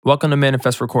Welcome to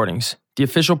Manifest Recordings, the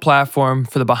official platform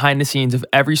for the behind the scenes of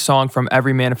every song from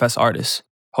every Manifest artist.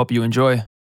 Hope you enjoy.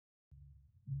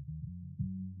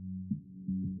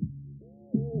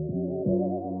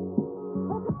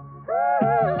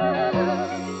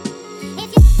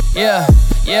 Yeah.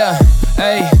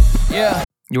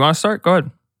 You want to start? Go ahead.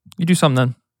 You do something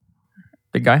then.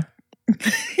 Big guy.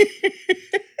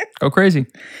 Go crazy.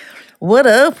 What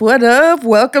up?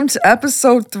 Welcome to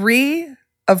episode 3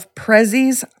 of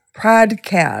Prezzy's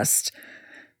podcast.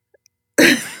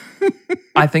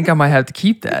 I think I might have to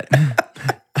keep that.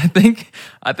 I think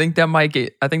that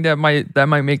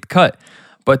might make the cut.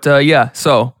 But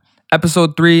so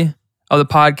episode 3 of the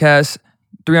podcast,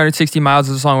 360 Miles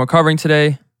is the song we're covering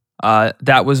today.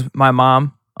 That was my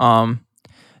mom. And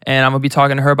I'm gonna be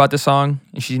talking to her about this song,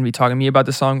 and she's gonna be talking to me about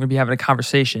this song. We're gonna be having a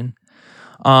conversation.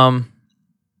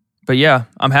 But yeah,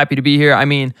 I'm happy to be here. I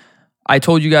mean, I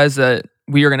told you guys that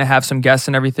we are going to have some guests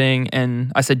and everything,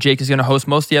 and I said Jake is going to host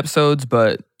most of the episodes,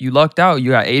 but you lucked out.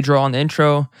 You got Adro on the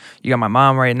intro. You got my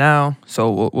mom right now,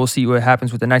 so we'll see what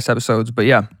happens with the next episodes. But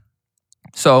yeah,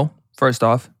 so first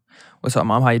off, what's up,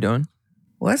 Mom? How you doing?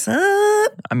 What's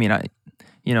up? I mean,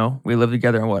 we live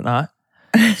together and whatnot,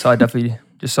 so I definitely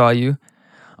just saw you.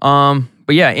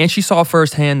 But yeah, and she saw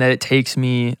firsthand that it takes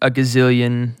me a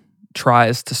gazillion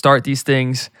tries to start these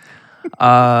things.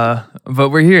 But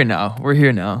we're here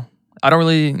now. I don't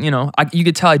really, you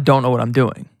could tell I don't know what I'm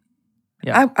doing.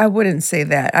 Yeah. I wouldn't say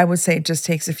that. I would say it just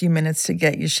takes a few minutes to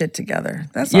get your shit together.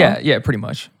 That's all. Yeah, pretty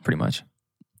much.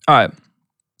 All right.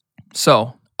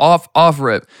 So, off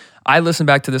rip, I listened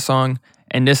back to the song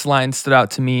and this line stood out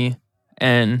to me,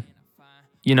 and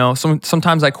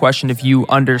sometimes I question if you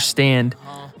understand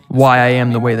why I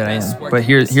am the way that I am. But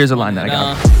here's a line that I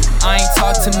got. I ain't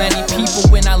talked to many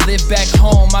people when I live back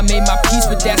home. I made my peace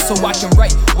with that so I can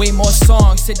write way more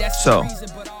songs. So,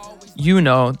 you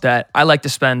know that I like to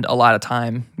spend a lot of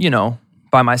time,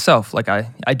 by myself. Like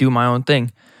I do my own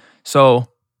thing. So,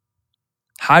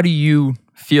 how do you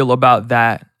feel about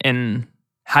that? And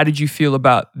how did you feel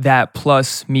about that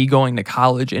plus me going to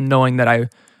college and knowing that I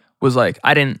was like,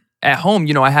 at home,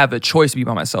 I have a choice to be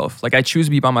by myself. Like I choose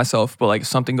to be by myself, but like if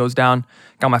something goes down,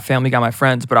 got my family, got my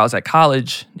friends, but I was at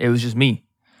college, it was just me.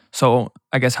 So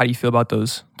I guess how do you feel about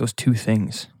those two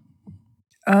things?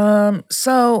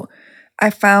 So I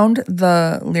found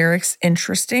the lyrics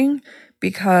interesting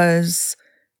because,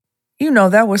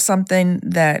 that was something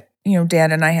that,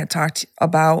 Dad and I had talked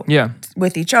about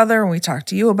with each other, and we talked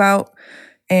to you about.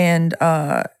 And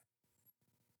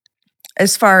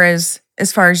as far as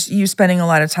you spending a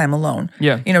lot of time alone.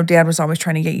 Yeah. Dad was always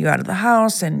trying to get you out of the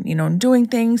house and, doing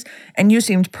things. And you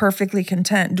seemed perfectly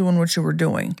content doing what you were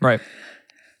doing. Right.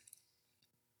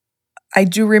 I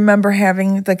do remember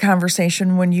having the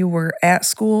conversation when you were at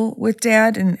school with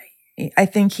Dad. And I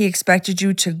think he expected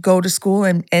you to go to school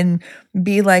and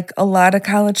be like a lot of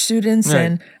college students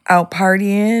and out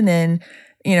partying and,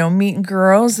 meeting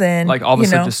girls. And like all of a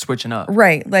sudden just switching up.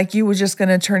 Right. Like you were just going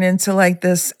to turn into like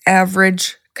this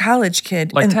average college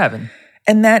kid. Like Tavin.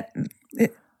 And that,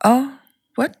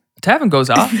 what? Tavin goes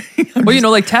off.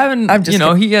 Well, like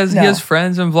Tavin, he has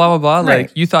friends and blah, blah, blah. Right.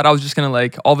 Like you thought I was just going to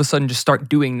like all of a sudden just start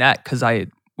doing that because I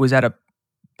was at a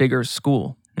bigger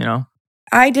school,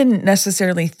 I didn't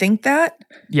necessarily think that.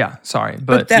 Yeah, sorry.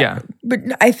 But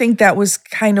I think that was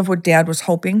kind of what Dad was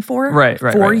hoping for. Right.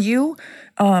 You.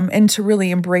 And to really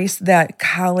embrace that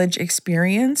college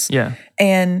experience. Yeah.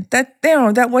 And that,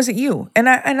 that wasn't you. And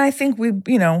I think we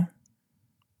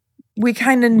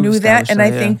kind of knew that. And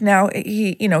I think now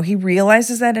he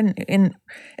realizes that and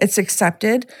it's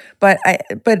accepted. But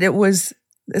it was,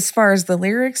 as far as the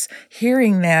lyrics,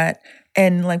 hearing that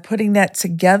and like putting that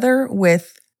together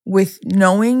with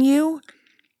knowing you,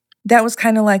 that was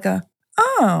kind of like okay.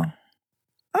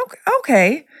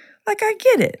 Like I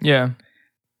get it. Yeah.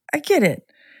 I get it.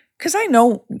 Because I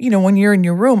know, when you're in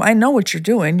your room, I know what you're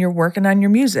doing. You're working on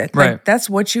your music. Right. Like, that's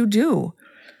what you do.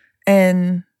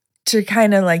 And to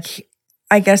kind of like,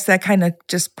 I guess that kind of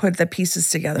just put the pieces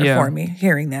together for me,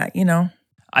 hearing that,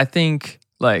 I think,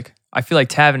 I feel like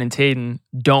Tavin and Tayden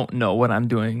don't know what I'm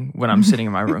doing when I'm sitting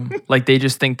in my room. Like, they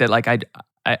just think that, like, I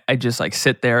just, like,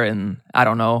 sit there and, I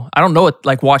don't know,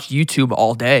 watch YouTube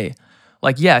all day.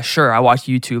 Like, yeah, sure, I watch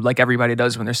YouTube like everybody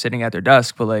does when they're sitting at their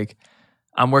desk, but, like,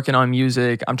 I'm working on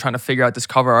music. I'm trying to figure out this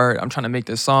cover art. I'm trying to make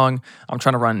this song. I'm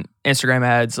trying to run Instagram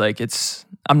ads. Like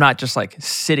I'm not just like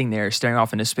sitting there staring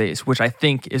off into space, which I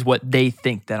think is what they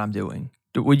think that I'm doing.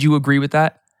 Would you agree with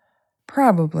that?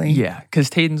 Probably. Yeah. Cause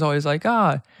Tayden's always like,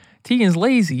 Tegan's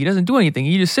lazy. He doesn't do anything.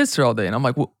 He just sits there all day. And I'm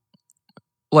like, well,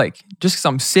 like just cause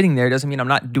I'm sitting there doesn't mean I'm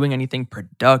not doing anything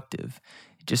productive.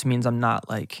 It just means I'm not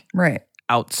like right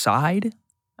outside.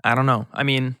 I don't know. I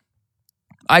mean,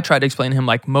 I tried to explain to him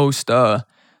like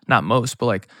not most, but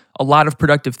like a lot of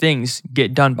productive things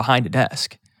get done behind a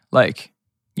desk. Like,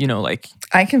 you know, like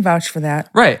I can vouch for that.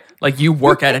 Right. Like you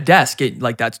work at a desk,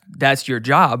 like that's your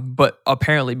job, but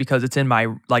apparently because it's in my,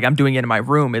 like I'm doing it in my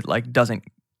room, it like doesn't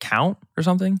count or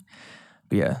something.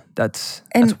 But yeah, that's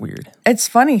weird. It's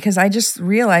funny because I just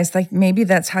realized like maybe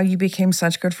that's how you became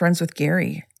such good friends with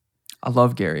Gary. I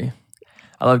love Gary.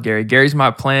 Gary's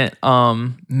my plant.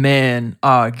 Man,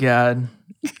 oh God.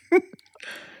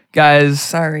 Guys.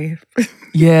 Sorry.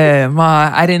 Yeah,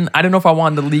 I didn't know if I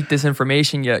wanted to leak this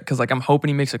information yet because like I'm hoping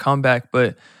he makes a comeback.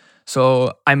 But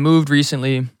so I moved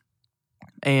recently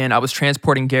and I was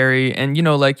transporting Gary, and you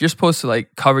know, like you're supposed to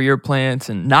like cover your plants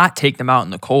and not take them out in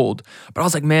the cold. But I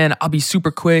was like, man, I'll be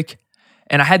super quick.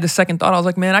 And I had the second thought. I was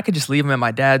like, man, I could just leave them at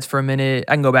my dad's for a minute.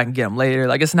 I can go back and get them later.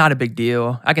 Like it's not a big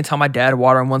deal. I can tell my dad to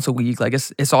water them once a week. Like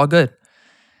it's all good.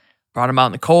 Brought him out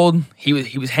in the cold. He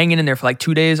was hanging in there for like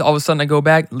 2 days. All of a sudden I go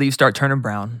back, leaves start turning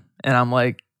brown. And I'm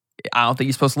like, I don't think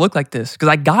he's supposed to look like this. Because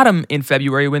I got him in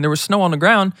February when there was snow on the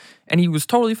ground and he was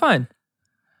totally fine.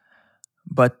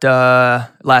 But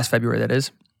last February, that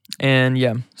is. And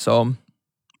yeah, so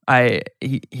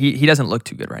he doesn't look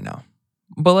too good right now.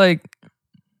 But like,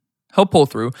 he'll pull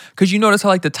through. Because you notice how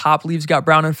like the top leaves got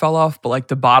brown and fell off, but like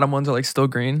the bottom ones are like still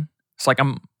green. It's like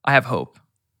I have hope.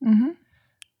 Mm-hmm.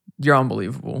 You're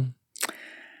unbelievable.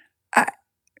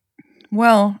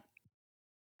 Well,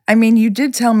 I mean, you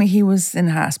did tell me he was in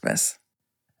hospice.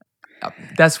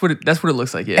 That's what it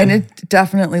looks like, yeah. And it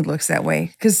definitely looks that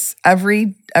way because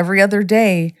every other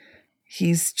day,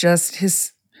 he's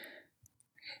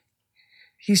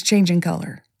changing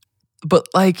color. But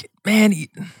like, man,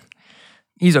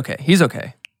 he's okay. He's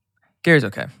okay. Gary's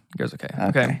okay.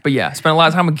 Okay. But yeah, spent a lot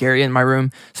of time with Gary in my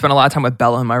room. Spent a lot of time with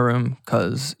Bella in my room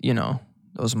because you know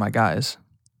those are my guys.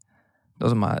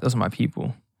 Those are my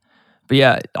people. But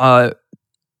yeah, I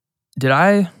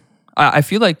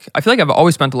feel like I've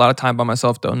always spent a lot of time by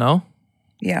myself though, no?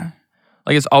 Yeah.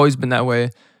 Like it's always been that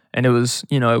way. And it was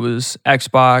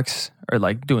Xbox or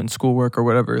like doing schoolwork or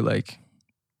whatever. Like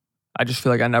I just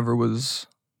feel like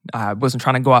I wasn't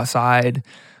trying to go outside.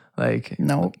 Like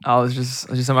nope. I was just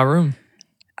in my room.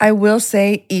 I will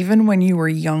say, even when you were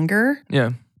younger, yeah.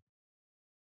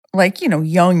 Like, you know,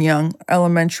 young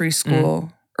elementary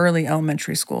school, early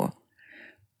elementary school,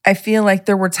 I feel like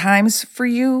there were times for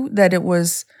you that it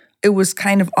was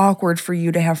kind of awkward for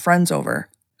you to have friends over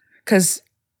because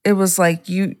it was like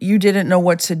you didn't know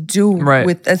what to do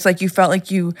with. It's like you felt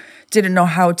like you didn't know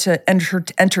how to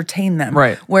entertain them.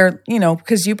 Right. Where, you know,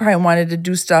 because you probably wanted to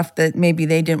do stuff that maybe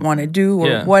they didn't want to do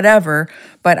or whatever.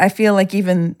 But I feel like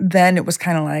even then it was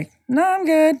kind of like, no, I'm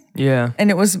good. Yeah.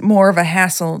 And it was more of a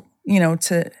hassle, you know,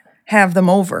 to have them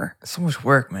over. So much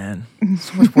work, man.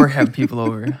 So much work having people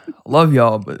over. I love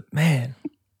y'all, but man.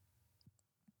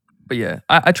 But yeah,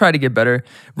 I try to get better.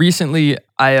 Recently,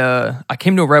 I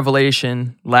came to a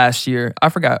revelation last year. I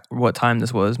forgot what time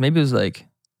this was. Maybe it was like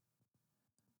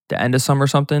the end of summer or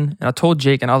something. And I told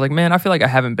Jake, and I was like, man, I feel like I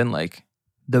haven't been like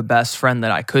the best friend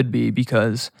that I could be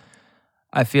because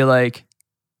I feel like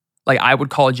I would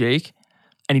call Jake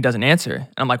and he doesn't answer.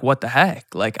 And I'm like, what the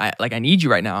heck? Like I need you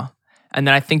right now. And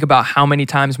then I think about how many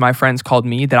times my friends called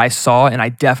me that I saw and I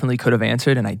definitely could have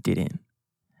answered and I didn't.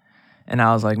 And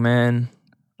I was like, man,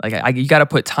 like you got to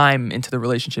put time into the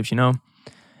relationships, you know?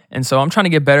 And so I'm trying to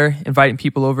get better, inviting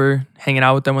people over, hanging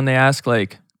out with them when they ask.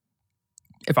 Like,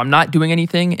 if I'm not doing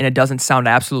anything and it doesn't sound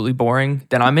absolutely boring,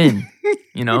 then I'm in,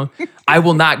 you know? I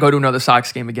will not go to another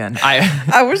Sox game again.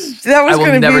 That was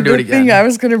going to be the thing I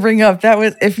was going to bring up. That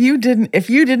was, if you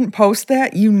didn't post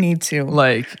that, you need to.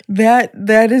 Like.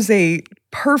 That is a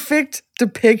perfect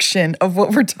depiction of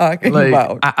what we're talking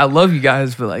about. I love you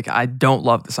guys, but like I don't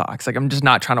love the Sox. Like I'm just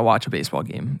not trying to watch a baseball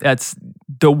game. That's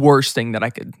the worst thing that I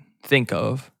could think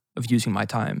of using my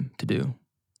time to do.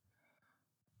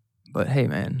 But hey,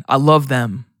 man, I love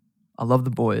them. I love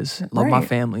the boys. Love my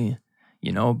family.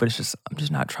 You know, but it's just I'm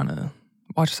just not trying to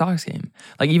watch a Sox game.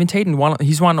 Like even Tayden,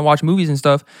 he's wanting to watch movies and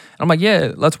stuff. And I'm like,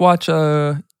 yeah, let's watch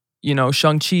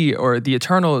Shang-Chi or The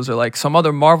Eternals or like some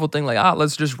other Marvel thing. Like,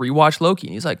 let's just rewatch Loki.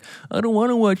 And he's like, I don't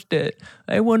want to watch that.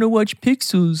 I want to watch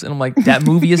Pixels. And I'm like, that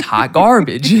movie is hot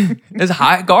garbage. It's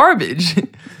hot garbage.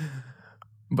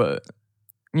 But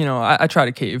you know, I try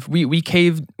to cave. We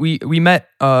caved. We met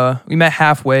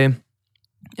halfway,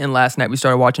 and last night we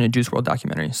started watching a Juice WRLD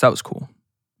documentary. So that was cool.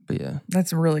 But yeah,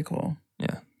 that's really cool.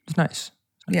 Yeah, it's nice.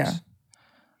 Yeah.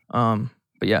 But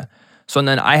yeah. So and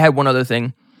then I had one other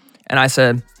thing, and I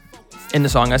said. In the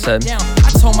song, I said,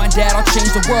 I told my dad I'll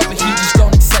change the world, but he just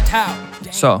don't accept how.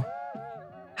 So,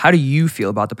 how do you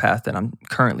feel about the path that I'm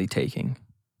currently taking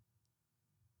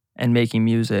and making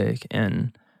music?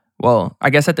 And well,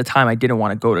 I guess at the time I didn't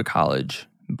want to go to college,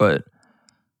 but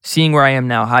seeing where I am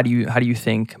now, how do you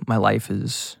think my life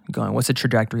is going? What's the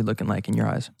trajectory looking like in your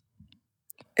eyes?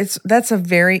 That's a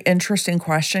very interesting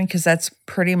question, because that's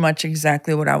pretty much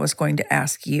exactly what I was going to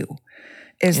ask you.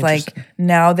 Is like,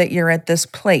 now that you're at this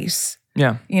place,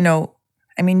 yeah,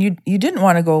 I mean, you didn't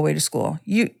want to go away to school.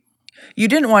 You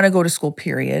didn't want to go to school,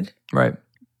 period. Right.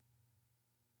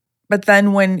 But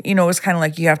then when, it was kind of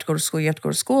like, you have to go to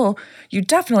school, you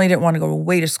definitely didn't want to go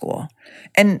away to school.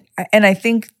 And I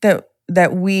think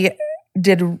that we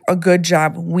did a good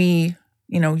job. We,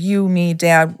 you, me,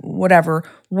 Dad, whatever,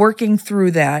 working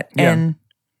through that and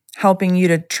helping you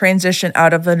to transition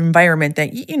out of an environment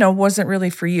that, wasn't really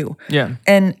for you. Yeah.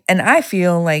 And I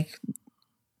feel like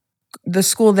the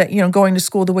school that, going to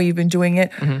school the way you've been doing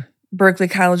it,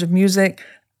 Berklee College of Music,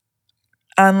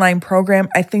 online program,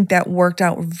 I think that worked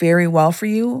out very well for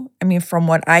you. I mean, from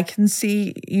what I can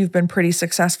see, you've been pretty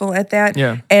successful at that.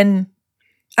 Yeah. And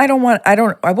I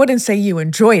wouldn't say you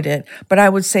enjoyed it, but I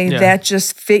would say that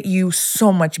just fit you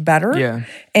so much better. Yeah.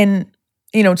 And,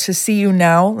 to see you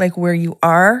now, like where you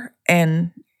are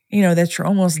and, that you're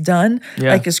almost done,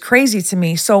 like is crazy to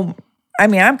me. So, I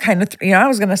mean, I'm kind of, I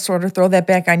was going to sort of throw that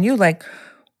back on you. Like,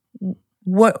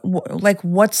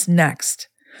 what's next?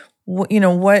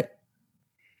 What,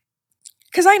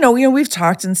 because I know, we've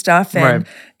talked and stuff, and,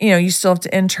 you still have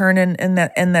to intern and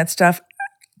that stuff.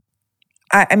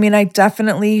 I mean, I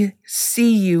definitely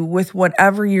see you with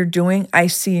whatever you're doing. I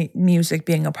see music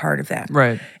being a part of that.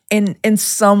 Right. In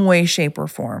some way, shape, or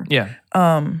form. Yeah.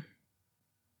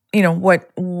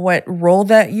 What role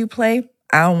that you play,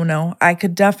 I don't know. I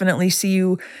could definitely see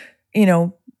you,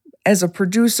 as a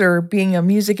producer, being a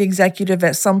music executive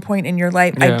at some point in your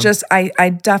life. Yeah. I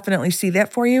definitely see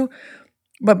that for you.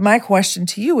 But my question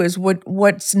to you is,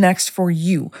 what's next for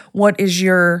you? What is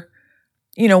your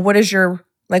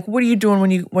like, what are you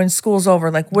doing when school's over?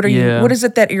 Like, what is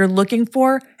it that you're looking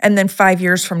for? And then 5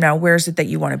 years from now, where is it that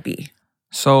you want to be?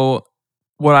 So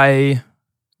what I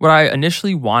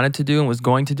initially wanted to do and was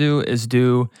going to do is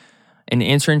do an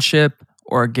internship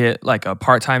or get like a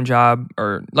part-time job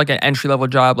or like an entry-level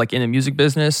job, like in the music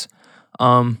business.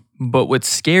 But what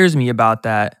scares me about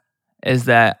that is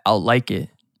that I'll like it,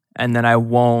 and then I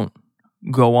won't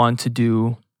go on to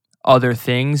do other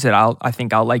things that I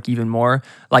think I'll like even more.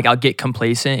 Like, I'll get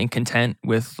complacent and content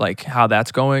with like how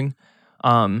that's going.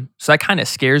 So that kind of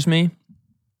scares me.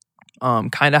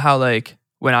 Kind of how like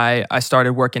when I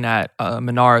started working at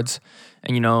Menards,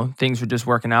 and things were just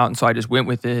working out, and so I just went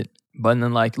with it. But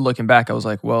then like looking back, I was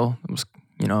like, well, it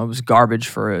was garbage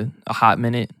for a hot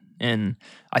minute, and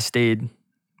I stayed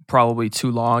probably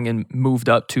too long and moved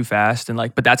up too fast, and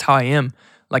like, but that's how I am.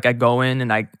 Like, I go in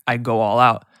and I go all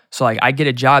out. So like, I get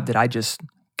a job that I just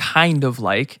kind of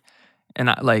like, and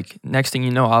I, like, next thing you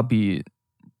know, I'll be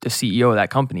the CEO of that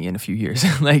company in a few years,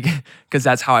 like, because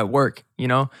that's how I work,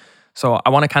 So I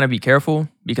want to kind of be careful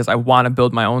because I want to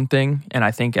build my own thing, and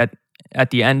I think at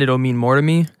the end it'll mean more to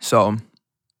me. So,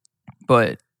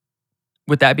 but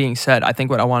with that being said, I think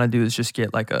what I want to do is just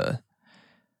get like a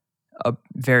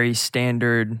very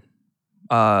standard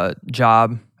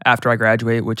job after I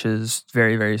graduate, which is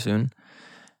very, very soon.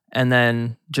 And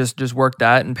then just work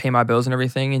that and pay my bills and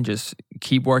everything, and just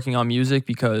keep working on music,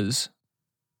 because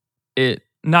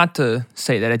not to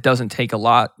say that it doesn't take a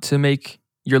lot to make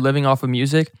your living off of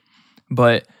music,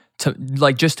 but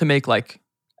just to make like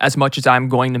as much as I'm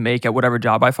going to make at whatever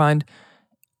job I find,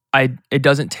 it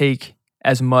doesn't take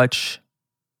as much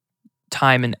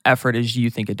time and effort as you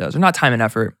think it does. Or not time and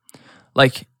effort.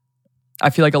 Like,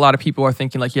 I feel like a lot of people are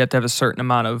thinking like you have to have a certain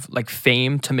amount of like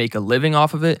fame to make a living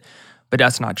off of it. But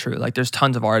that's not true. Like, there's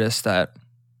tons of artists that,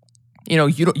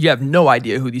 you have no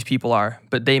idea who these people are,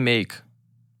 but they make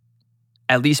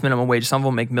at least minimum wage. Some of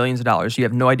them make millions of dollars. You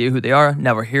have no idea who they are,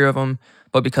 never hear of them,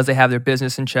 but because they have their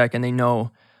business in check and they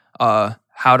know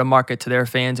how to market to their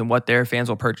fans and what their fans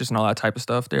will purchase and all that type of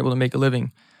stuff, they're able to make a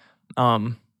living.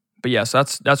 But yeah, so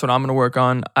that's what I'm gonna work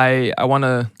on. I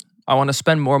wanna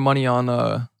spend more money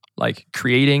on like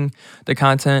creating the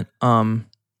content.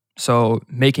 So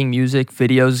making music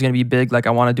videos is going to be big. Like, I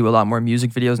want to do a lot more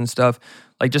music videos and stuff,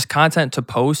 like just content to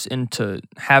post and to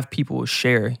have people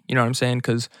share, you know what I'm saying?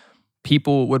 Because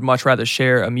people would much rather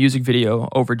share a music video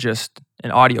over just an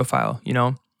audio file,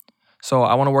 So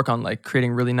I want to work on like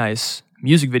creating really nice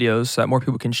music videos so that more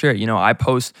people can share. I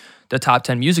post the top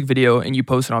 10 music video and you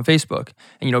post it on Facebook,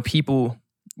 and people,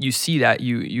 you see that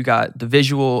you got the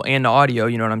visual and the audio,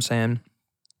 you know what I'm saying?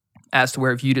 as to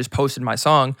where if you just posted my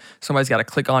song, somebody's got to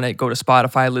click on it, go to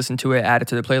Spotify, listen to it, add it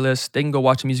to the playlist. They can go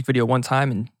watch a music video one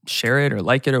time and share it or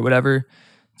like it or whatever.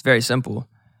 It's very simple.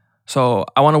 So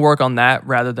I want to work on that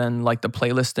rather than like the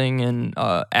playlisting and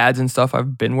ads and stuff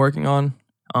I've been working on.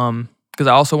 Because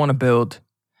I also want to build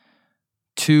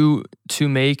to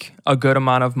make a good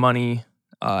amount of money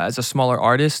as a smaller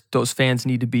artist. Those fans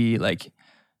need to be like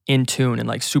in tune and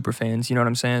like super fans. You know what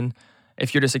I'm saying?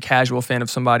 If you're just a casual fan of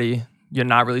somebody, you're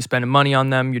not really spending money on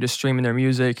them. You're just streaming their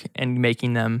music and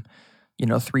making them,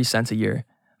 3 cents a year.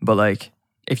 But like,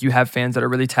 if you have fans that are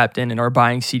really tapped in and are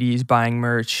buying CDs, buying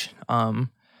merch,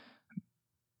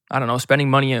 I don't know, spending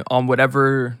money on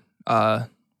whatever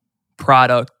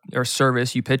product or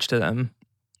service you pitch to them,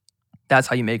 that's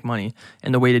how you make money.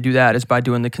 And the way to do that is by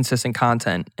doing the consistent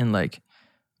content and like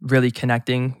really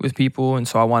connecting with people. And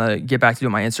so I want to get back to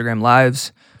doing my Instagram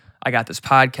lives. I got this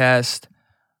podcast.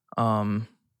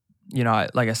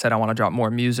 Like I said, I want to drop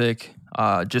more music,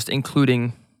 just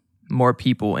including more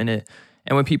people in it.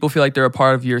 And when people feel like they're a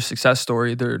part of your success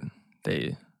story,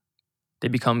 they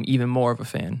become even more of a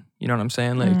fan. You know what I'm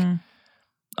saying? Like,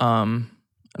 I'm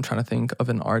trying to think of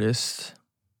an artist.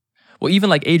 Well, even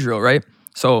like Adriel, right?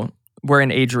 So we're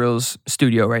in Adriel's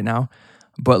studio right now,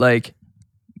 but like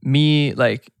me,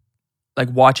 like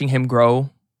watching him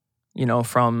grow,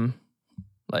 from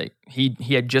like he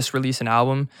had just released an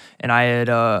album, and I had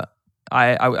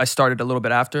I started a little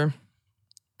bit after.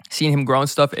 Seeing him grow and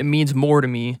stuff, it means more to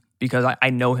me because I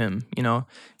know him,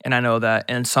 and I know that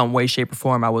in some way, shape, or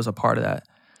form, I was a part of that.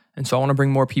 And so I want to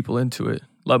bring more people into it,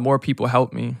 let more people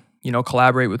help me,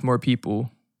 collaborate with more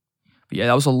people. But yeah,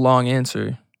 that was a long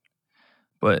answer,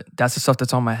 but that's the stuff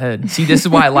that's on my head. See, this is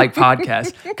why I like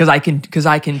podcasts, because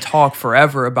I can talk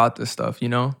forever about this stuff,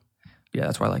 Yeah,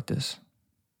 that's why I like this.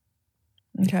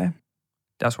 Okay.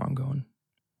 That's where I'm going.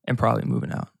 And probably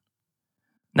moving out.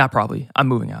 Not probably. I'm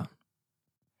moving out.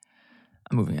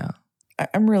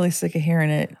 I'm really sick of hearing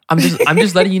it. I'm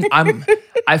just letting you.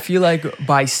 I feel like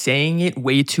by saying it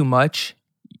way too much,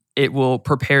 it will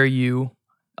prepare you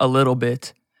a little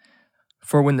bit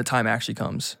for when the time actually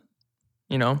comes.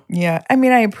 Yeah, I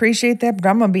mean, I appreciate that, but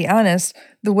I'm gonna be honest.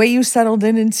 The way you settled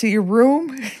into your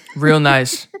room, real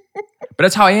nice. But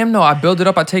that's how I am. though. I build it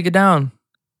up. I take it down.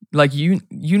 Like you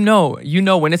know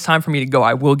when it's time for me to go,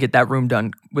 I will get that room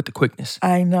done with the quickness.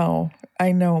 I know,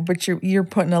 but you're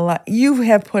putting a lot. You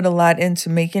have put a lot into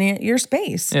making it your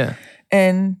space. Yeah,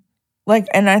 and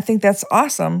I think that's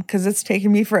awesome because it's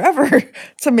taken me forever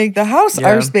to make the house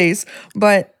our space.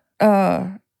 But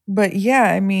yeah,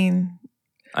 I mean,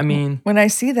 when I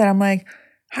see that, I'm like,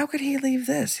 how could he leave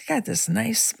this? He got this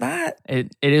nice spot.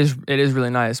 It is really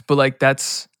nice, but like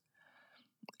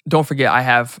don't forget, I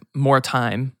have more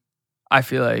time. I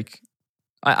feel like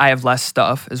I have less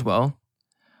stuff as well.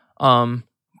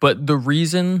 But the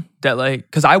reason that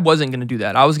because I wasn't gonna do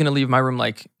that. I was gonna leave my room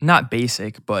like not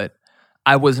basic, but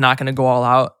I was not gonna go all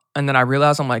out. And then I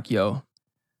realized I'm like, 80%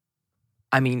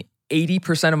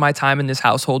 of my time in this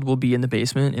household will be in the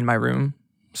basement in my room.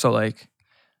 So like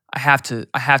I have to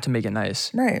make it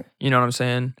nice. Right. You know what I'm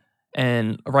saying?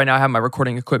 And right now I have my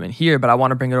recording equipment here, but I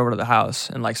want to bring it over to the house.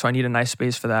 And so I need a nice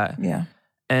space for that. Yeah.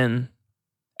 And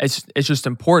it's just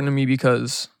important to me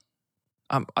because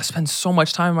I spend so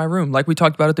much time in my room. Like we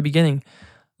talked about at the beginning.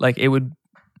 Like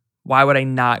why would I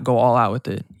not go all out with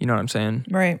it? You know what I'm saying?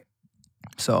 Right.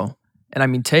 So, and I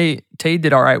mean, Tay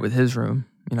did all right with his room,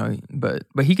 but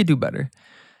he could do better.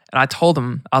 And I told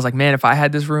him, I was like, man, if I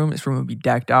had this room would be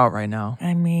decked out right now.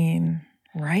 I mean,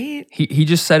 right? He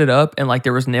just set it up and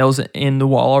there was nails in the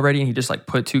wall already, and he just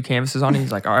put 2 canvases on it.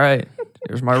 He's like, all right,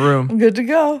 here's my room. I'm good to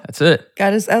go. That's it.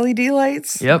 Got his LED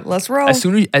lights. Yep. Let's roll. As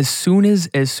soon as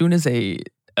a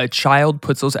child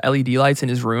puts those LED lights in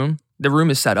his room, the room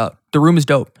is set up. The room is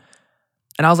dope.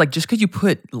 And I was like, just because you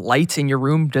put lights in your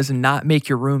room does not make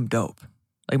your room dope.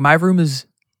 My room is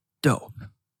dope.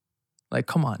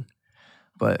 Come on.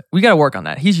 But we got to work on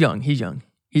that. He's young. He's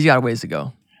got a ways to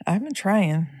go. I've been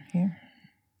trying. He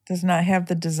does not have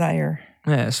the desire.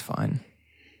 Yeah, it's fine.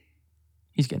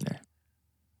 He's getting there.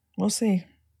 We'll see.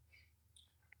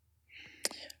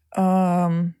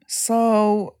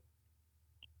 So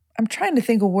I'm trying to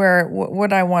think of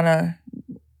what I want to.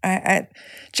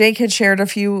 Jake had shared a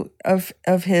few of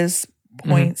his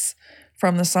points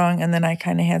from the song, and then I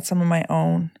kind of had some of my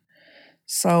own.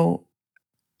 So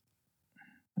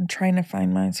I'm trying to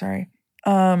find mine. Sorry.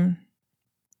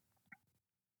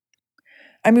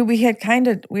 We had kind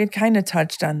of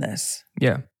touched on this.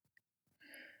 Yeah.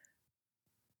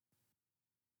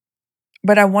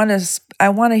 But I want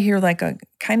to hear a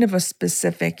kind of a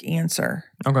specific answer.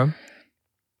 Okay.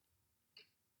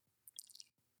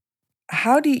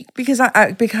 how do you, because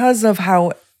of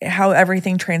how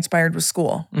everything transpired with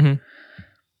school. Mm-hmm.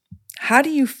 How do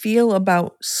you feel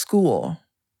about school,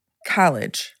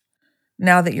 college,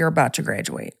 now that you're about to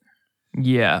graduate?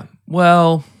 Yeah.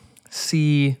 Well,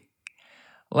 see,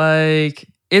 like,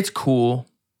 it's cool.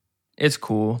 It's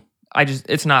cool.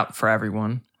 It's not for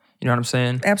everyone. You know what I'm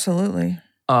saying? Absolutely.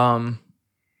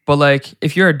 But like,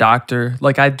 if you're a doctor,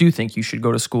 like, I do think you should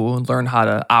go to school and learn how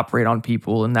to operate on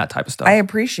people and that type of stuff. I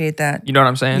appreciate that. You know what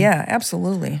I'm saying? Yeah,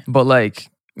 absolutely. But like,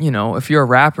 if you're a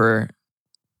rapper,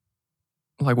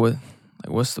 like,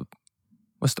 what's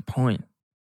the point?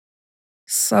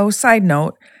 So, side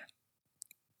note,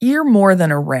 you're more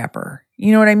than a rapper.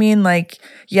 You know what I mean? Like,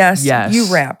 yes.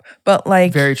 You rap, but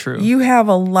like, very true. You have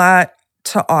a lot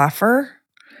to offer,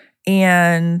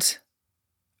 and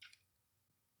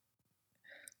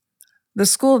the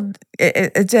school,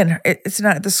 it's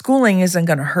not, the schooling isn't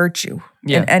going to hurt you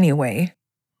in any way.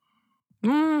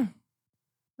 It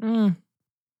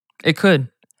could.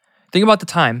 Think about the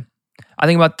time. I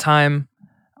think about the time.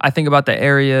 I think about the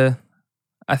area.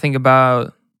 I think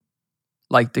about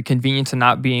like the convenience of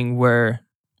not being not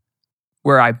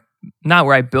where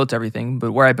I built everything,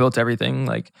 but where I built everything.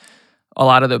 Like, a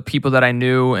lot of the people that I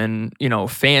knew and,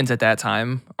 fans at that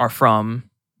time are from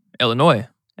Illinois.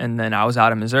 And then I was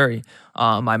out in Missouri.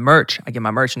 I get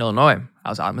my merch in Illinois. I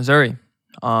was out in Missouri.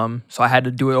 So I had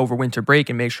to do it over winter break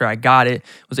and make sure I got it,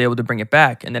 was able to bring it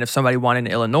back. And then if somebody wanted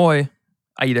in Illinois,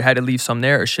 I either had to leave some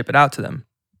there or ship it out to them.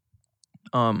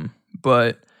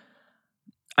 But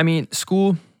I mean,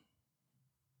 school,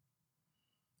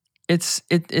 it's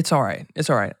all right. It's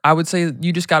all right. I would say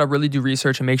you just got to really do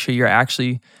research and make sure you're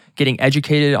actually getting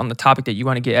educated on the topic that you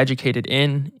want to get educated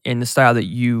in the style that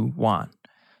you want.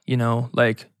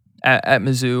 Like at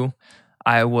Mizzou,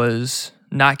 I was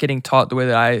not getting taught the way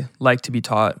that I like to be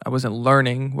taught. I wasn't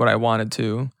learning what I wanted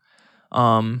to.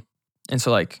 And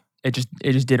so like it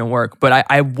just didn't work. But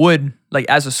I would, like,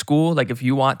 as a school, like, if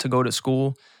you want to go to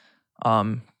school,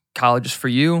 college is for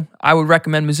you, I would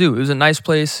recommend Mizzou. It was a nice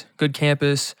place, good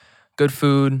campus, good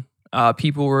food.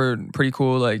 People were pretty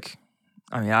cool. Like,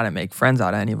 I mean, I didn't make friends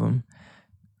out of any of them.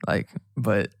 Like,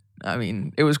 but I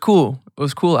mean, it was cool. It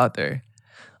was cool out there.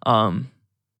 But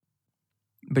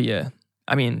yeah,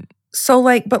 I mean. So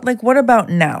like, but like, what about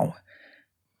now?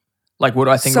 Like, what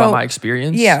do I think about my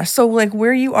experience? Yeah. So like,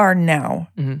 where you are now,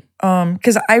 mm-hmm.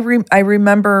 Because I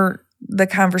remember the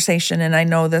conversation, and I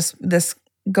know this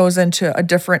goes into a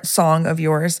different song of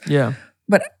yours. Yeah.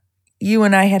 But you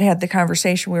and I had the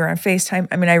conversation. We were on FaceTime.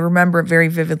 I mean, I remember it very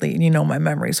vividly, and my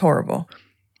memory is horrible.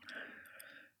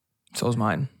 So is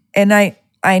mine. And I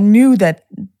knew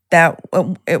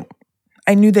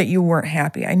I knew that you weren't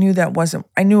happy. I knew it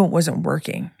wasn't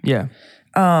working. Yeah.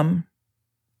 And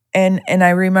I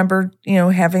remember,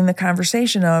 having the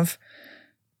conversation of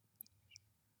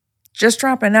just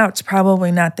dropping out's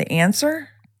probably not the answer,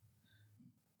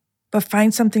 but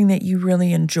find something that you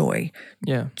really enjoy.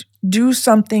 Yeah. Do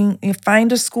something,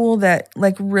 find a school that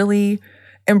like really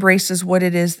embraces what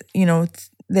it is,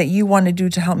 that you want to do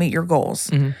to help meet your goals.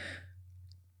 Mm-hmm.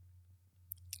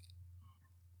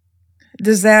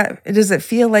 Does it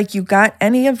feel like you got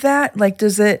any of that? Like,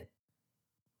 does it?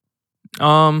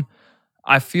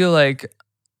 I feel like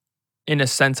in a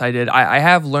sense I did. I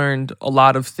have learned a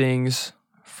lot of things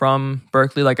from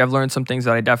Berklee. Like, I've learned some things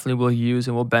that I definitely will use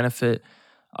and will benefit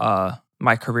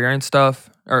my career and stuff,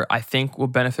 or I think will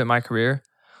benefit my career.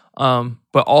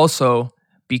 But also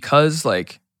because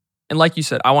like you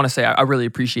said, I want to say I really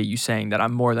appreciate you saying that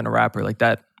I'm more than a rapper. Like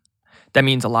that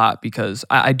means a lot, because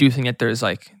I do think that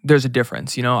there's a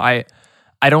difference. I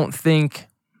don't think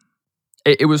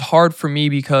it was hard for me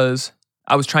because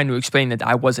I was trying to explain that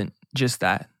I wasn't just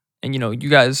that. And you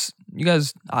guys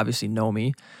obviously know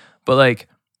me, but like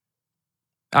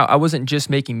I wasn't just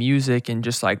making music and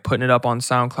just like putting it up on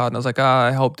SoundCloud and I was like,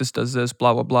 I hope this does this,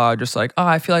 blah, blah, blah. Just like,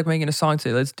 I feel like making a song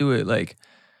today. Let's do it. Like,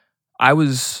 I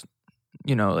was,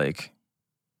 like,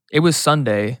 it was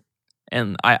Sunday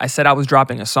and I said I was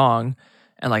dropping a song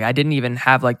and like I didn't even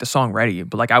have like the song ready,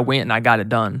 but like I went and I got it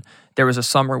done. There was a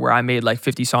summer where I made like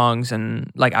 50 songs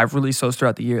and like I've released those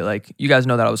throughout the year. Like, you guys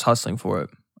know that I was hustling for it.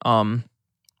 And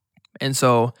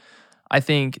so I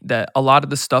think that a lot of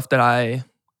the stuff that I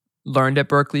learned at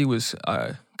Berklee was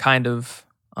kind of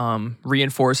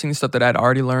reinforcing stuff that I'd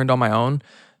already learned on my own,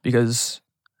 because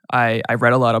I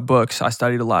read a lot of books, I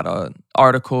studied a lot of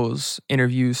articles,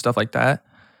 interviews, stuff like that.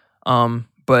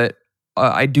 But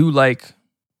I do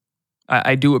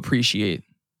appreciate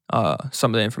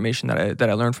some of the information that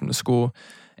I learned from the school,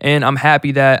 and I'm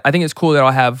happy that I think it's cool that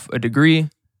I'll have a degree,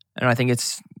 and I think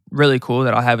it's really cool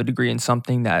that I'll have a degree in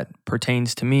something that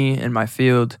pertains to me and my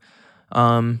field.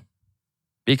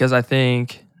 Because I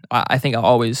think I'll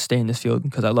always stay in this field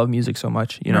because I love music so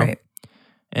much, you know. Right.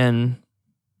 And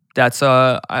that's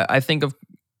I think of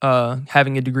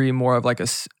having a degree more of like a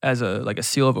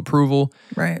seal of approval,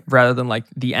 Right. rather than like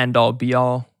the end all be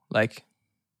all. Like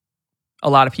a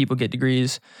lot of people get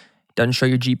degrees, doesn't show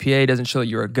your GPA, doesn't show that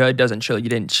you're good, doesn't show that you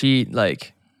didn't cheat,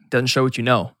 like doesn't show what you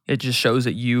know. It just shows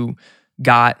that you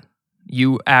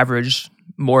averaged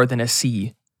more than a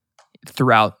C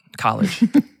throughout college.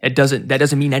 That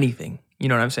doesn't mean anything. You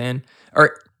know what I'm saying?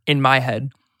 Or in my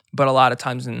head, but a lot of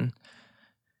times in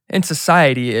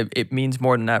society, it means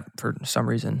more than that for some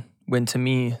reason. When to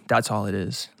me, that's all it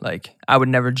is. Like I would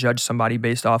never judge somebody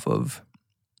based off of,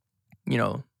 you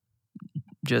know,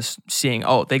 just seeing,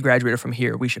 oh, they graduated from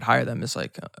here, we should hire them. It's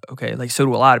like, okay, like so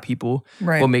do a lot of people.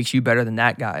 Right. What makes you better than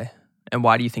that guy? And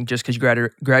why do you think just because you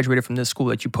graduated from this school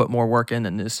that you put more work in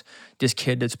than this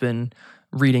kid that's been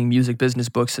reading music business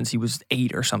books since he was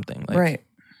 8 or something? Like, right.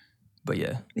 But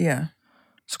yeah. Yeah.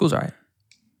 School's all right.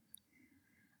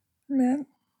 Man,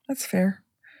 that's fair.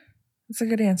 That's a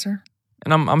good answer.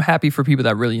 And I'm happy for people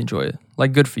that really enjoy it.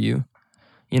 Like, good for you.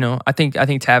 You know, I think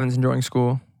Tavin's enjoying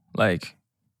school. Like,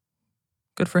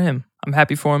 good for him. I'm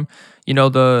happy for him. You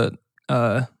know,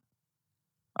 I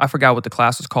forgot what the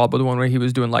class was called, but the one where he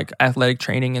was doing like athletic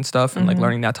training and stuff and like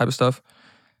learning that type of stuff.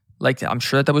 Like, I'm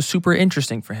sure that was super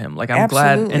interesting for him. Like, I'm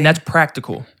glad. And that's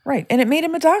practical. Right. And it made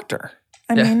him a doctor.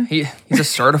 I mean, he's a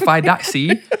certified doctor.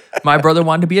 See, my brother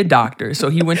wanted to be a doctor. So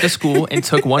he went to school and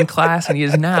took one class and he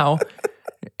is now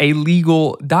a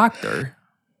legal doctor.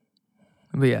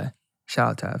 But yeah,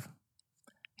 shout out Tav.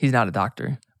 He's not a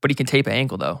doctor, but he can tape an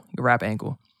ankle though. He can wrap an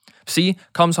ankle. See,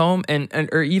 comes home and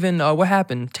or even what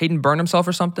happened? Tayden burned himself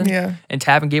or something. Yeah. And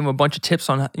Tavin gave him a bunch of tips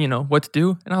on, you know, what to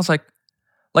do. And I was like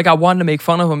I wanted to make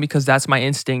fun of him because that's my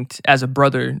instinct as a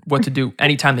brother, what to do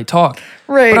anytime they talk.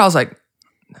 Right. But I was like,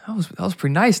 that was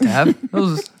pretty nice, Tav.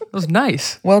 That was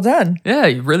nice. Well done. Yeah,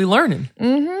 you're really learning.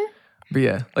 Mm-hmm. But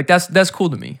yeah, like that's cool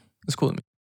to me. That's cool to me.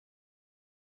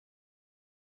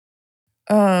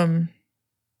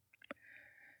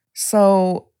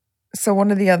 So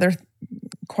one of the other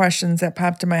questions that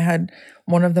popped in my head,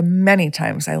 one of the many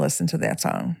times I listened to that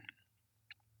song.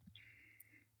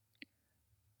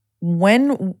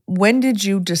 When did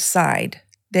you decide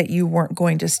that you weren't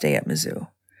going to stay at Mizzou?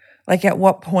 Like at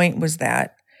what point was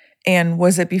that? And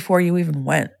was it before you even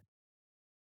went?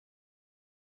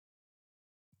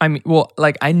 I mean, well,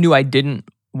 like I knew I didn't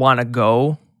want to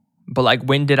go, but like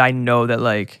when did I know that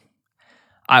like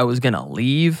I was going to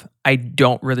leave? I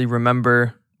don't really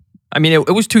remember. I mean, it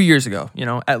was 2 years ago, you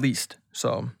know, at least.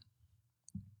 So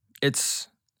it's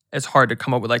hard to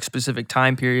come up with like specific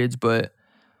time periods, but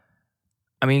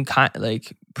I mean,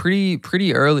 like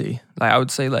pretty early. Like I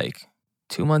would say like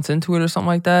 2 months into it or something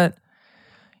like that,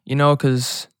 you know,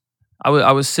 because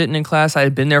I was sitting in class. I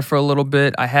had been there for a little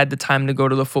bit. I had the time to go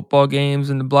to the football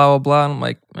games and the blah, blah, blah. And I'm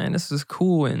like, man, this is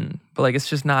cool. But like, it's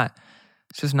just not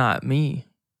me,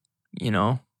 you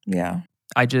know? Yeah.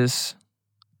 I don't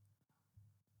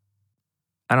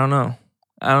know.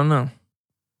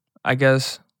 I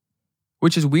guess,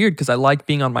 which is weird because I like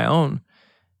being on my own.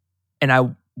 And I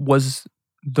was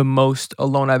the most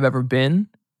alone I've ever been.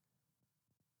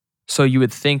 So you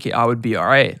would think I would be all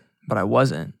right, but I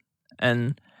wasn't.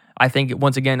 And I think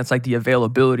once again, it's like the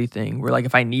availability thing where like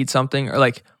if I need something or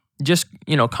like just,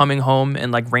 you know, coming home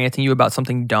and like ranting you about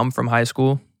something dumb from high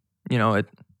school, you know,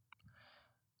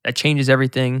 that changes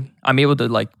everything. I'm able to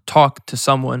like talk to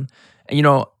someone and, you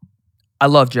know, I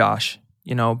love Josh,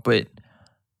 you know, but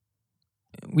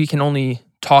we can only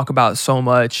talk about so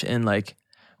much and like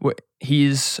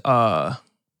he's, we're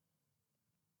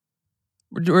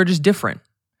just different.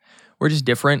 We're just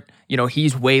different. You know,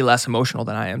 he's way less emotional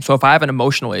than I am. So if I have an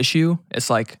emotional issue,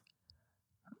 it's like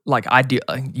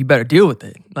you better deal with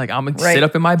it. Like I'm gonna sit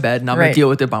up in my bed and I'm gonna deal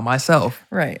with it by myself.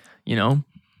 Right. You know?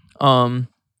 But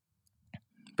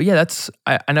yeah,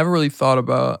 I never really thought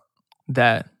about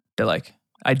that like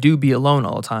I do be alone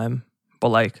all the time. But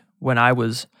like when I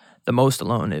was the most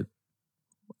alone, it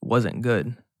wasn't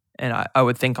good. And I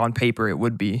would think on paper it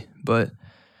would be, but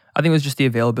I think it was just the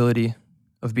availability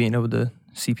of being able to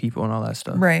see people and all that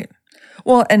stuff. Right.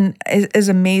 Well, and as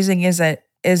amazing as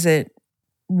it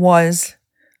was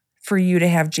for you to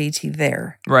have JT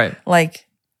there. Right. Like,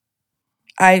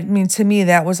 I mean, to me,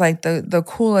 that was like the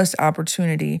coolest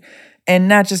opportunity. And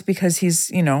not just because he's,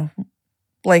 you know,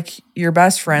 like your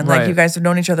best friend, like you guys have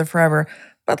known each other forever,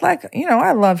 but like, you know,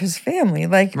 I love his family.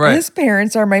 Like his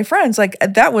parents are my friends. Like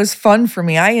that was fun for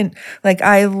me. I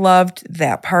loved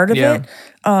that part of it.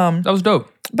 That was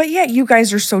dope. But yeah, you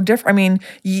guys are so different. I mean,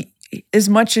 as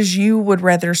much as you would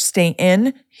rather stay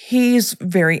in, he's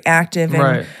very active and,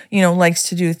 Right. Likes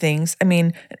to do things. I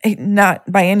mean, not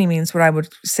by any means what I would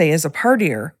say is a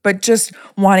partier, but just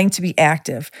wanting to be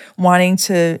active, wanting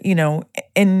to,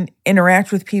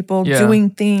 interact with people, Yeah.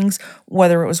 doing things,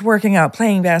 whether it was working out,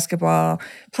 playing basketball,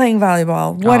 playing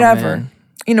volleyball, whatever.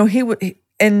 man. He would,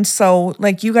 and so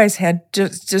like you guys had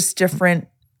just different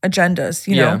agendas,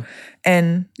 Yeah.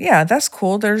 and yeah, that's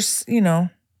cool. There's,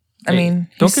 I mean,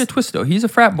 don't get it twisted though. He's a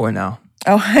frat boy now.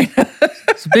 Oh, I know.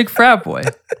 He's a big frat boy.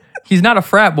 He's not a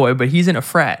frat boy, but he's in a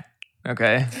frat.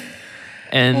 Okay.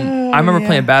 And I remember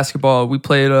playing basketball. We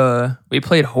played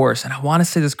horse, and I want to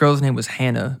say this girl's name was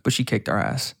Hannah, but she kicked our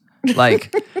ass.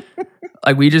 Like,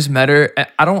 like we just met her.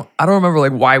 I don't remember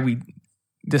like why we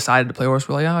decided to play horse.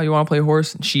 We're like, oh, you want to play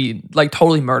horse? And she like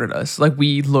totally murdered us. Like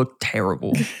we looked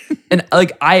terrible, and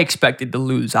like I expected to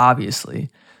lose,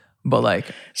 obviously. But like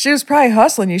she was probably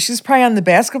hustling you. She's probably on the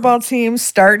basketball team,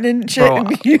 starting and shit. Bro,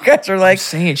 and you guys are like, I'm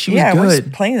saying she was yeah, we're good.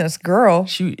 just playing this girl.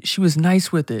 She was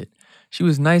nice with it. She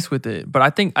was nice with it. But I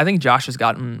think Josh has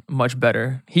gotten much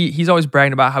better. He's always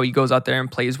bragging about how he goes out there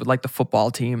and plays with like the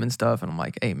football team and stuff. And I'm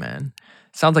like, hey man,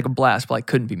 sounds like a blast, but like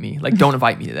couldn't be me. Like don't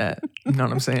invite me to that. You know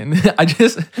what I'm saying?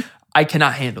 I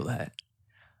cannot handle that.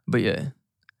 But yeah.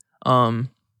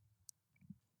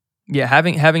 Yeah,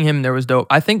 having him there was dope.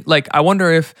 I think like I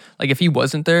wonder if he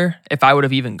wasn't there, if I would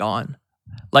have even gone.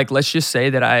 Like let's just say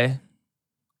that I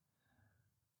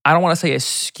don't want to say I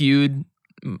skewed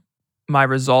my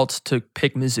results to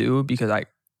pick Mizzou because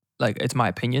it's my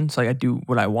opinion. So like I do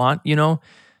what I want,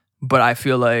 But I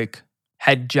feel like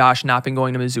had Josh not been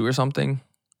going to Mizzou or something,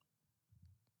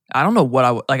 I don't know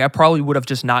what I probably would have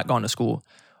just not gone to school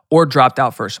or dropped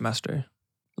out first semester.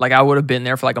 Like I would have been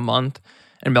there for like a month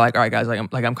and be like, all right, guys,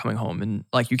 I'm coming home and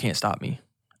like you can't stop me.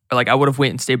 Or like I would have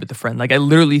went and stayed with the friend. Like I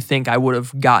literally think I would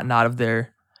have gotten out of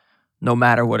there no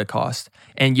matter what it cost.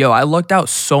 And I lucked out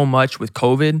so much with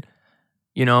COVID,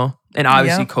 and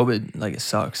obviously COVID, like it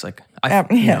sucks. Like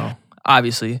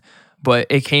obviously, but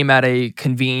it came at a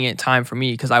convenient time for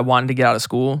me because I wanted to get out of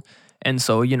school. And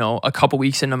so, a couple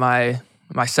weeks into my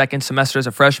second semester as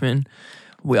a freshman,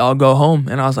 we all go home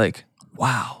and I was like,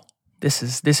 wow. This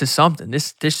is something.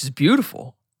 This is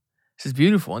beautiful. This is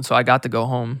beautiful. And so I got to go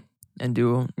home and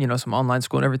do, some online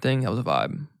school and everything. That was a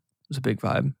vibe. It was a big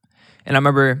vibe. And I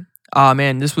remember,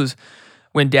 this was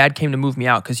when Dad came to move me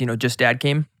out because, just Dad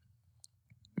came.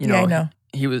 I know.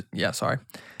 He was, sorry.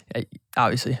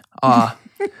 Obviously.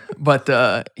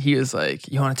 But he was like,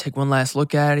 you want to take one last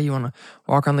look at it? You want to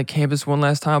walk on the campus one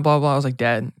last time? Blah, blah. I was like,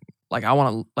 Dad, I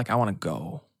want to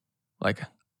go. I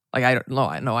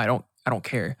don't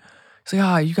care. He's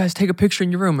like, you guys take a picture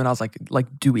in your room. And I was like,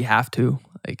 do we have to?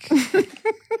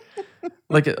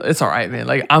 Like, it's all right, man.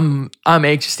 Like, I'm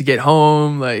anxious to get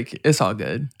home. Like, it's all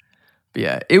good. But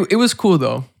yeah, it was cool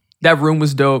though. That room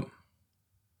was dope.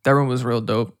 That room was real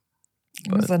dope.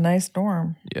 It was a nice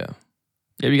dorm. Yeah.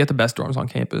 Yeah, we got the best dorms on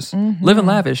campus. Mm-hmm. Living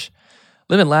lavish,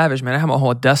 man. I had my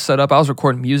whole desk set up. I was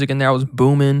recording music in there. I was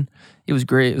booming. It was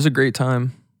great. It was a great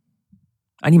time.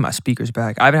 I need my speakers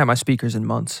back. I haven't had my speakers in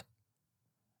months.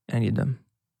 I need them.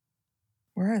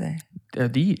 Where are they? They're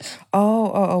these.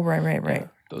 Oh, right. Yeah,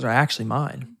 those are actually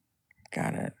mine.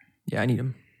 Got it. Yeah, I need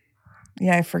them.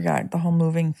 Yeah, I forgot the whole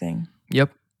moving thing.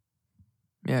 Yep.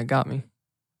 Yeah, it got me.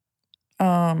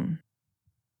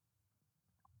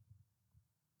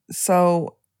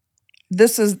 So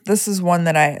this is one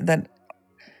that I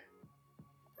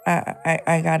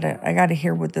gotta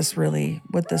hear what this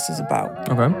is about.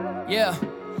 Okay. Yeah.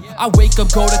 I wake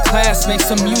up, go to class, make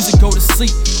some music, go to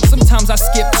sleep. Sometimes I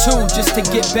skip 2 just to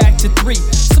get back to 3.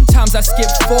 Sometimes I skip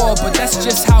 4, but that's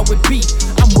just how it be.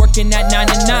 I'm working at 9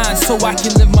 to 9 so I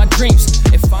can live my dreams.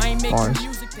 If I ain't making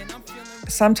music, then I'm feeling...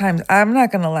 Sometimes, I'm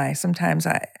not gonna lie, sometimes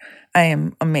I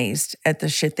am amazed at the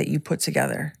shit that you put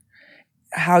together.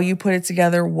 How you put it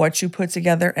together, what you put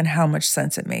together, and how much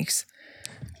sense it makes.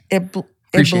 It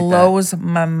blows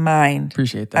my mind.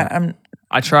 Appreciate that.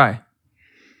 I try.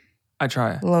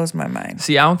 Blows my mind.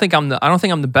 See, I don't think I'm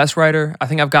the best writer. I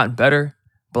think I've gotten better,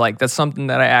 but like that's something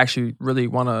that I actually really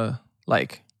want to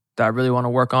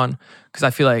work on because I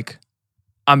feel like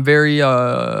I'm very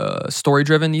story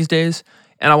driven these days,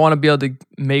 and I want to be able to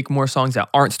make more songs that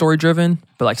aren't story driven,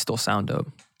 but like still sound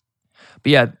dope.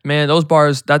 But yeah, man, those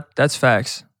bars, that's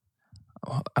facts.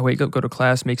 I wake up, go to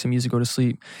class, make some music, go to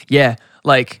sleep. Yeah,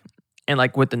 like and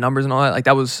like with the numbers and all that, like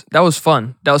that was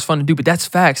fun. That was fun to do, but that's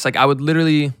facts. Like I would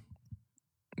literally,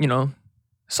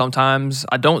 sometimes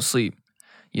I don't sleep.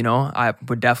 I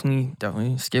would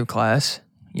definitely skip class,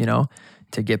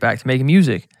 to get back to making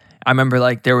music. I remember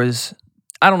like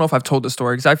I don't know if I've told the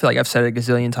story because I feel like I've said it a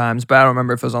gazillion times, but I don't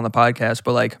remember if it was on the podcast.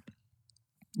 But like,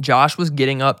 Josh was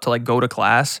getting up to like go to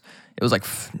class. It was like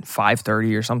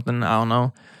 5:30 or something. I don't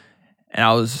know. And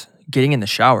I was getting in the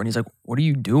shower, and he's like, "What are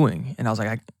you doing?" And I was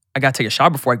like, I got to take a shower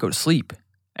before I go to sleep.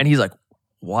 And he's like,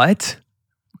 "What?"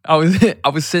 I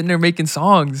was sitting there making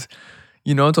songs,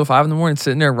 until 5 a.m,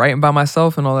 sitting there writing by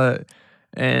myself and all that.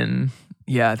 And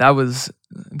yeah, that was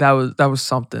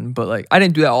something. But like, I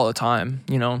didn't do that all the time,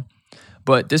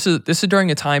 But this is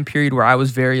during a time period where I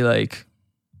was very like,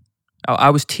 I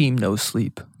was team no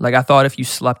sleep. Like, I thought if you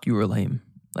slept, you were lame.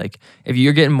 Like, if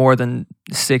you're getting more than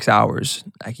 6 hours,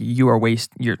 like you're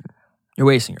wasting your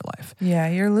life. Yeah,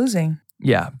 you're losing.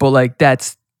 Yeah, but like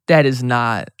that's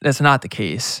not the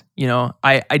case.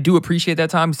 I do appreciate that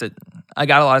time because I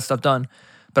got a lot of stuff done,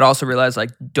 but I also realized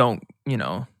like don't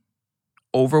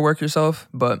overwork yourself.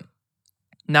 But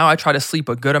now I try to sleep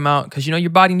a good amount because your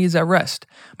body needs that rest.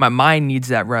 My mind needs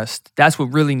that rest. That's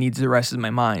what really needs the rest is my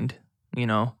mind.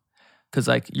 Because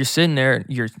like you're sitting there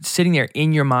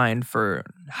in your mind for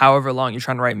however long you're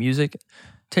trying to write music. It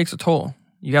takes a toll.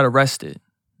 You gotta rest it.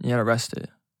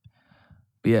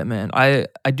 But yeah, man, I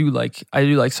do like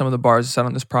some of the bars set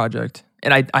on this project,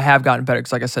 and I have gotten better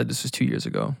because like I said, this was 2 years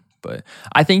ago. But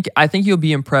I think you'll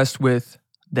be impressed with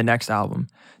the next album.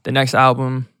 The next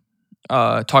album,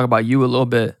 talk about you a little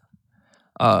bit,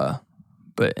 and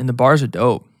the bars are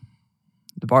dope.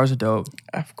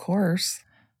 Of course,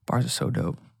 bars are so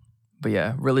dope. But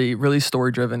yeah, really, really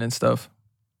story driven and stuff.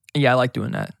 And yeah, I like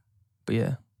doing that. But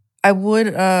yeah, I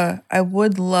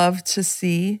would love to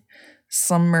see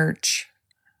some merch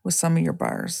with some of your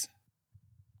bars.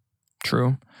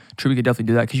 True, we could definitely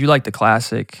do that because you like the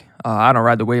classic. I Don't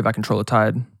Ride the Wave, I Control the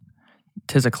Tide.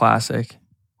 'Tis a classic.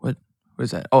 What is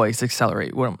that? Oh, it's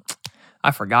Accelerate. I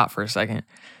forgot for a second.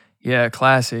 Yeah,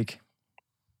 classic.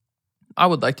 I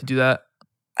would like to do that.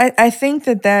 I think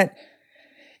that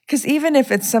because even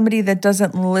if it's somebody that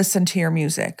doesn't listen to your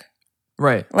music,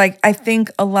 right? Like I think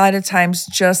a lot of times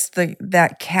just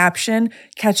that caption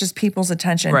catches people's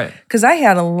attention, right? Because I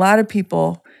had a lot of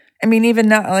people. I mean, even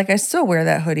now, like I still wear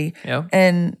that hoodie,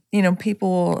 and people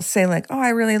will say like, "Oh, I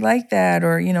really like that,"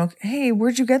 or "Hey,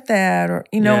 where'd you get that?" Or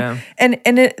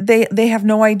they have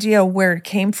no idea where it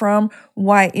came from,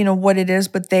 why what it is,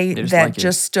 but they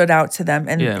just stood out to them,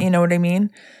 and you know what I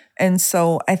mean. And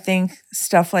so I think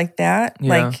stuff like that,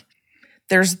 like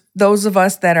there's those of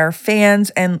us that are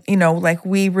fans, and like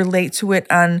we relate to it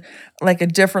on like a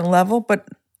different level, but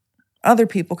other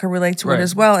people can relate to it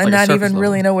as well, and like not even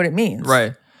really know what it means,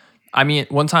 right? I mean,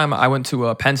 one time I went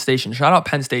to Penn Station. Shout out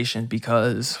Penn Station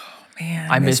because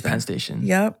I miss Penn Station.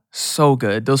 Yep. So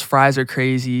good. Those fries are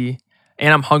crazy.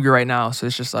 And I'm hungry right now. So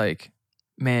it's just like,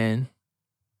 man.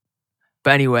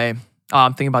 But anyway,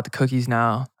 I'm thinking about the cookies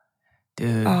now.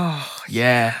 Dude. Oh,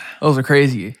 yeah. Those are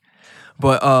crazy.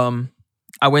 But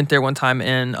I went there one time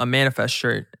in a Manifest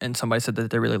shirt and somebody said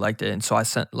that they really liked it. And so I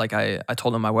sent, I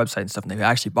told them my website and stuff and they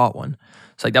actually bought one.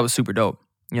 So that was super dope,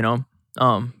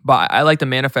 But I like the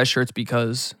Manifest shirts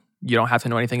because you don't have to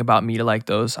know anything about me to like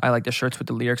those. I like the shirts with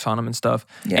the lyrics on them and stuff.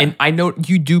 Yeah. And I know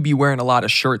you do be wearing a lot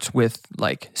of shirts with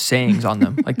sayings on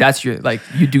them. That's your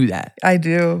you do that. I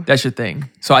do. That's your thing.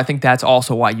 So I think that's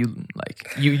also why you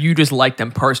you just like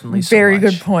them personally so Very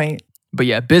much. Good point. But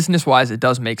yeah, business wise, it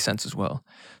does make sense as well.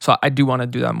 So I do want to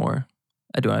do that more.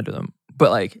 I do want to do them.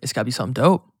 But it's gotta be something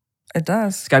dope. It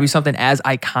does. It's gotta be something as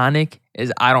iconic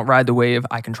as I Don't Ride the Wave,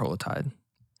 I Control the Tide.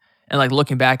 And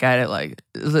looking back at it,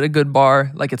 is it a good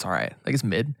bar? It's all right. It's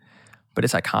mid. But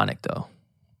it's iconic though.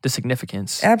 The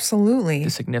significance. Absolutely. The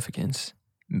significance.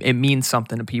 It means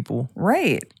something to people.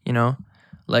 Right. I'm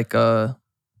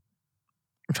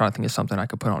trying to think of something I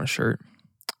could put on a shirt.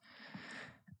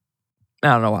 I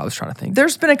don't know what I was trying to think.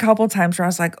 There's been a couple times where I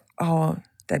was like, oh,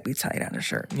 that'd be tight on a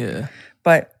shirt. Yeah.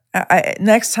 But I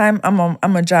next time I'm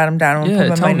gonna jot them down. I'm gonna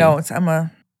put them in my notes.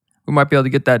 We might be able to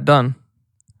get that done.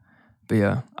 But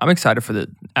yeah, I'm excited for the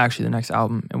next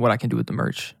album and what I can do with the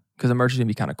merch. Because the merch is going to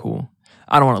be kind of cool.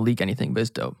 I don't want to leak anything, but it's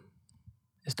dope.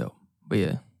 It's dope. But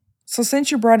yeah. So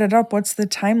since you brought it up, what's the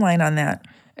timeline on that?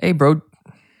 Hey, bro.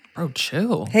 Bro,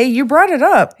 chill. Hey, you brought it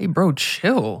up. Hey, bro,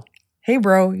 chill. Hey,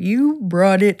 bro, you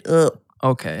brought it up.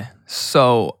 Okay.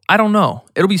 So, I don't know.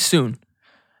 It'll be soon.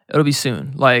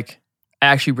 I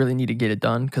actually really need to get it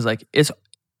done because,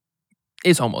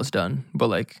 it's almost done.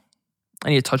 But, I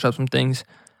need to touch up some things.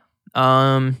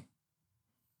 I'm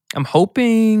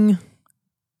hoping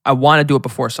I want to do it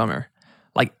before summer,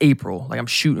 April. I'm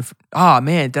shooting.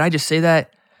 Man, did I just say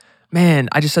that? Man,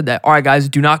 I just said that. All right, guys,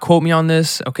 do not quote me on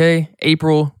this, okay?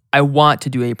 April. I want to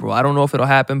do April. I don't know if it'll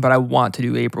happen, but I want to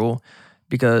do April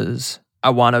because I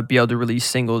want to be able to release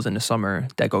singles in the summer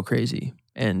that go crazy.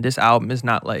 And this album is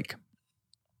not like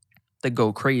the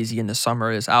go crazy in the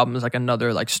summer. This album is like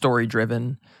another like story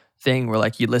driven thing where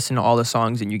like you listen to all the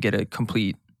songs and you get a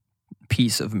complete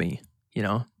piece of me, you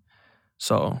know?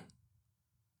 So,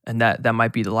 and that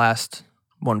might be the last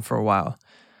one for a while.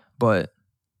 But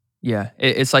yeah,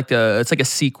 it's like a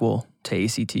sequel to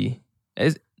ACT.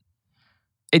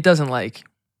 It doesn't like,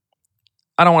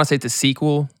 I don't want to say it's a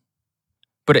sequel,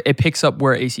 but it picks up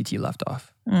where ACT left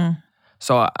off.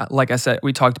 So like I said,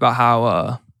 we talked about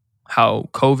how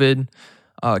COVID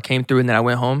came through and then I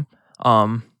went home.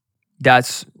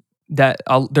 There's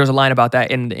a line about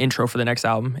that in the intro for the next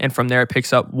album. And from there, it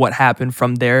picks up what happened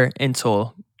from there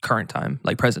until current time,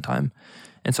 like present time.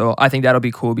 And so I think that'll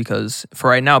be cool because for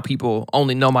right now, people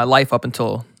only know my life up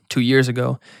until 2 years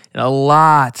ago. And a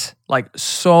lot, like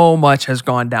so much has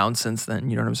gone down since then.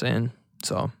 You know what I'm saying?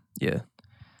 So yeah,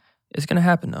 it's going to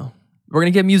happen though. We're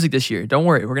going to get music this year. Don't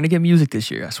worry. We're going to get music this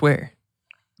year. I swear.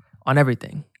 On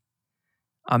everything.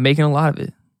 I'm making a lot of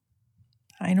it.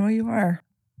 I know you are.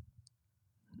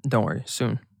 Don't worry.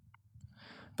 Soon.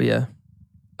 But yeah,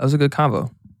 that was a good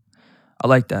convo. I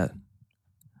like that.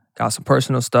 Got some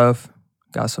personal stuff.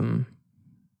 Got some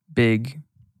big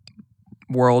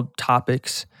world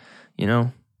topics, you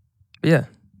know. But yeah,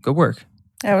 good work.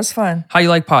 That was fun. How you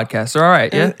like podcasts? They're all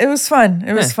right, yeah? It was fun.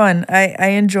 It was fun.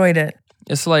 I enjoyed it.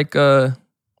 It's like, I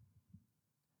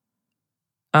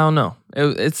don't know.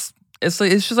 It's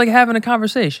just like having a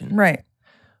conversation. Right.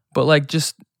 But like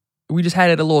we just had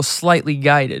it a little slightly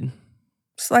guided.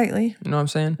 Slightly. You know what I'm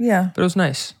saying? Yeah. But it was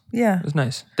nice. Yeah. It was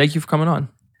nice. Thank you for coming on.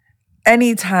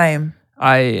 Anytime.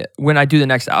 When I do the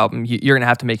next album, you're going to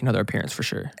have to make another appearance for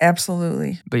sure.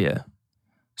 Absolutely. But yeah.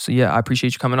 So yeah, I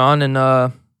appreciate you coming on.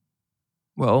 And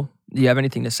well, do you have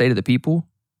anything to say to the people?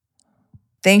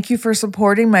 Thank you for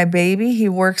supporting my baby. He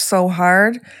works so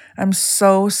hard. I'm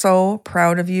so, so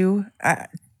proud of you.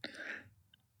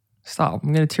 Stop.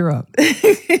 I'm going to tear up.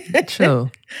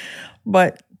 Chill.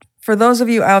 But for those of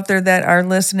you out there that are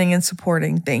listening and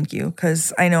supporting, thank you,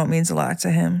 because I know it means a lot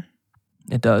to him.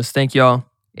 It does. Thank y'all.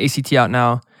 ACT out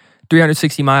now.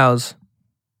 360 miles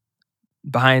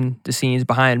behind the scenes,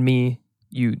 behind me.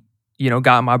 You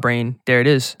got in my brain. There it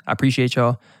is. I appreciate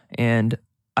y'all. And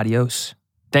adios.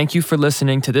 Thank you for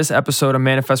listening to this episode of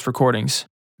Manifest Recordings.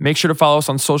 Make sure to follow us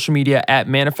on social media at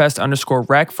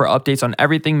manifest_rec for updates on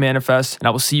everything Manifest. And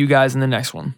I will see you guys in the next one.